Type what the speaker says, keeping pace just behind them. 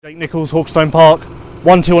Jake Nichols, Hawkstone Park,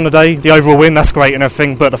 1-2 on the day, the overall win, that's great and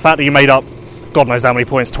everything, but the fact that you made up God knows how many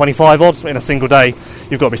points, 25 odds in a single day,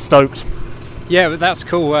 you've got to be stoked. Yeah, but that's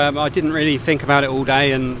cool. I didn't really think about it all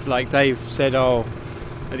day, and like Dave said, at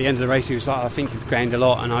the end of the race he was like, I think you've gained a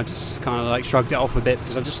lot, and I just kind of like shrugged it off a bit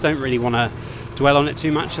because I just don't really want to dwell on it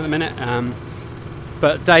too much at the minute.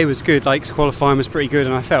 But day was good, like qualifying was pretty good,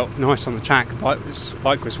 and I felt nice on the track. The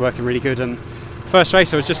bike was working really good, and first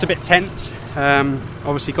race I was just a bit tense.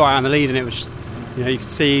 Obviously got out in the lead, and it was, you could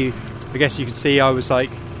see I was like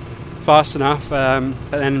fast enough, but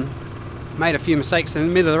then made a few mistakes. In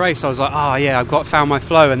the middle of the race I was like, I've found my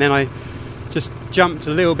flow, and then I just jumped a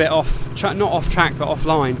little bit off track, not off track but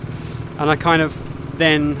offline, and I kind of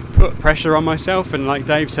then put pressure on myself. And like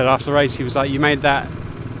Dave said after the race, he was like, you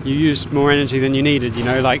used more energy than you needed, it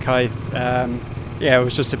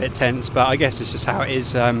was just a bit tense, but I guess it's just how it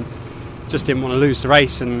is. Just didn't want to lose the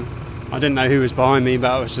race, and I didn't know who was behind me,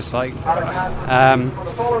 but I was just like and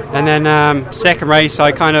then second race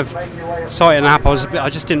I kind of sighting lap, I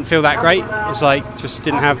just didn't feel that great. It was like just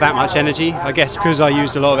didn't have that much energy, I guess because I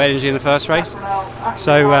used a lot of energy in the first race.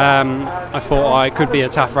 So I thought it could be a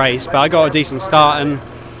tough race, but I got a decent start and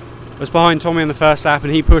was behind Tommy on the first lap,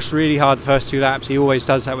 and he pushed really hard the first two laps. He always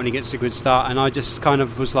does that when he gets a good start, and I just kind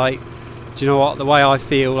of was like, do you know what, the way I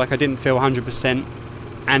feel, like I didn't feel 100%,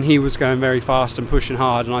 and he was going very fast and pushing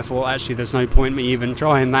hard, and I thought actually there's no point me even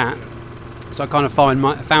trying that. So I kind of found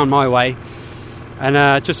my way,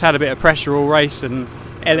 and just had a bit of pressure all race, and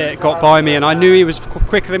Elliot got by me, and I knew he was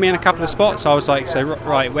quicker than me in a couple of spots. So I was like,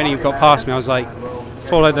 when he got past me I was like,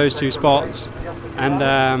 follow those two spots,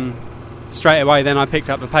 and straight away then I picked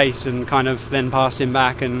up the pace and kind of then passed him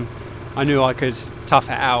back, and I knew I could tough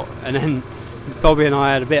it out. And then Bobby and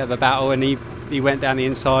I had a bit of a battle, and he went down the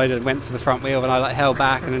inside and went for the front wheel, and I held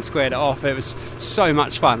back and then squared it off. It was so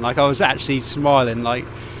much fun. I was actually smiling,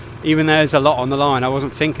 even though there's a lot on the line, I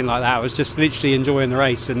wasn't thinking like that. I was just literally enjoying the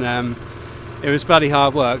race, and it was bloody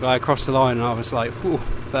hard work. Across the line, and I was like, whew.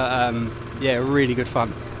 But really good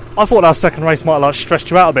fun. I thought that second race might have stressed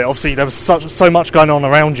you out a bit. Obviously there was so much going on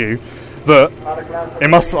around you that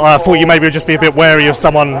I thought you maybe would just be a bit wary of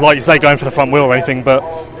someone, like you say, going for the front wheel or anything, but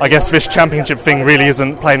I guess this championship thing really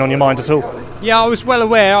isn't playing on your mind at all. Yeah, I was well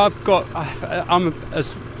aware.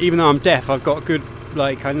 Even though I'm deaf, I've got good,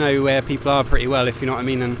 I know where people are pretty well, if you know what I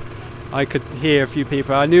mean, and I could hear a few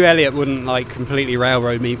people. I knew Elliot wouldn't completely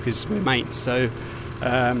railroad me because we're mates, so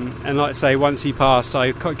and like I say, once he passed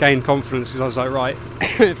I gained confidence because I was like, right,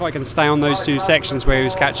 if I can stay on those two sections where he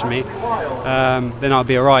was catching me, then I'll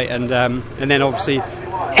be alright. And then obviously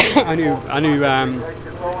I knew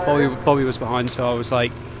Bobby was behind, so I was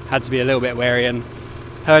had to be a little bit wary, and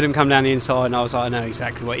heard him come down the inside, and I was like, I know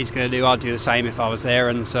exactly what he's going to do. I'd do the same if I was there,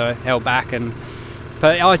 and so I held back,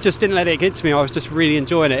 but I just didn't let it get to me. I was just really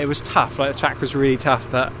enjoying it. It was tough, the track was really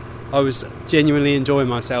tough, but I was genuinely enjoying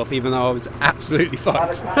myself, even though I was absolutely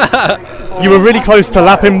fucked. You were really close to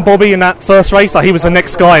lapping Bobby in that first race. He was the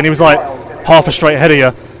next guy, and he was half a straight ahead of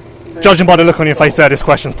you. Judging by the look on your face there, this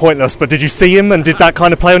question's pointless, but did you see him, and did that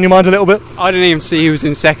kind of play on your mind a little bit? I didn't even see who was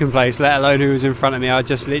in second place, let alone who was in front of me. I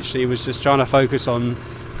just literally was just trying to focus on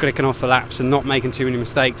clicking off the laps and not making too many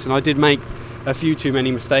mistakes, and I did make a few too many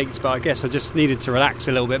mistakes, but I guess I just needed to relax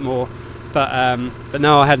a little bit more. But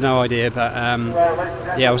no, I had no idea. But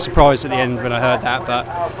I was surprised at the end when I heard that. But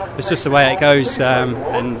it's just the way it goes,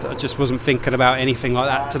 and I just wasn't thinking about anything like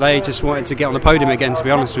that today. Just wanted to get on the podium again, to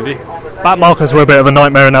be honest with you. Back markers were a bit of a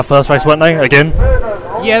nightmare in that first race, weren't they? Again.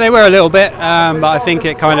 Yeah, they were a little bit, but I think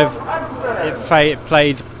it kind of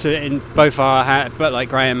played in both our hands. But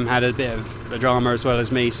Graham had a bit of a drama as well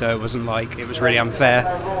as me, so it wasn't it was really unfair.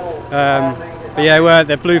 But yeah,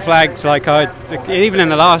 the blue flags, even in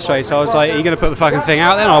the last race I was like, are you going to put the fucking thing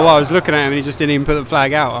out then? Or I was looking at him and he just didn't even put the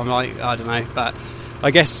flag out. I'm like, I don't know, but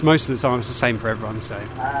I guess most of the time it's the same for everyone. So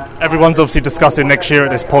everyone's obviously discussing next year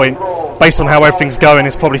at this point. Based on how everything's going,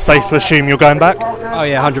 it's probably safe to assume you're going back? Oh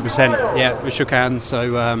yeah, 100%. Yeah, we shook hands,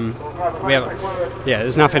 so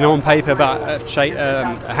there's nothing on paper, but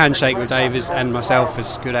a handshake with Dave and myself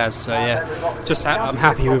is good as. So yeah, I'm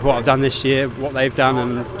happy with what I've done this year, what they've done,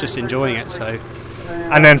 and just enjoying it. So.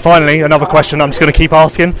 And then finally, another question I'm just going to keep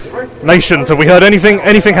asking. Nations, have we heard anything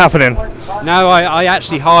happening? No, I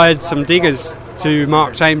actually hired some diggers to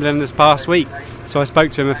Mark Chamberlain this past week. So I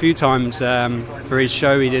spoke to him a few times for his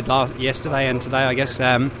show he did yesterday and today, I guess.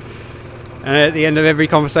 And at the end of every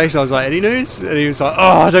conversation, I was like, "Any news?" And he was like,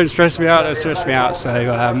 "Oh, don't stress me out.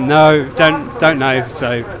 So no, don't know."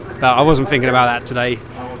 So, but I wasn't thinking about that today.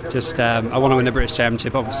 just I want to win the British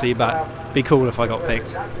Championship, obviously, but it'd be cool if I got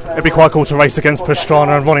picked. It'd be quite cool to race against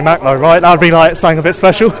Pastrana and Ronnie Mack, though, right? That would be like something a bit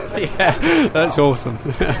special. Yeah, that's awesome.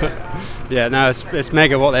 Yeah, no, it's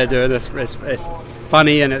mega what they're doing. It's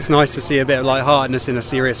funny, and it's nice to see a bit of lightheartedness in a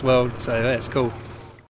serious world, so yeah, it's cool.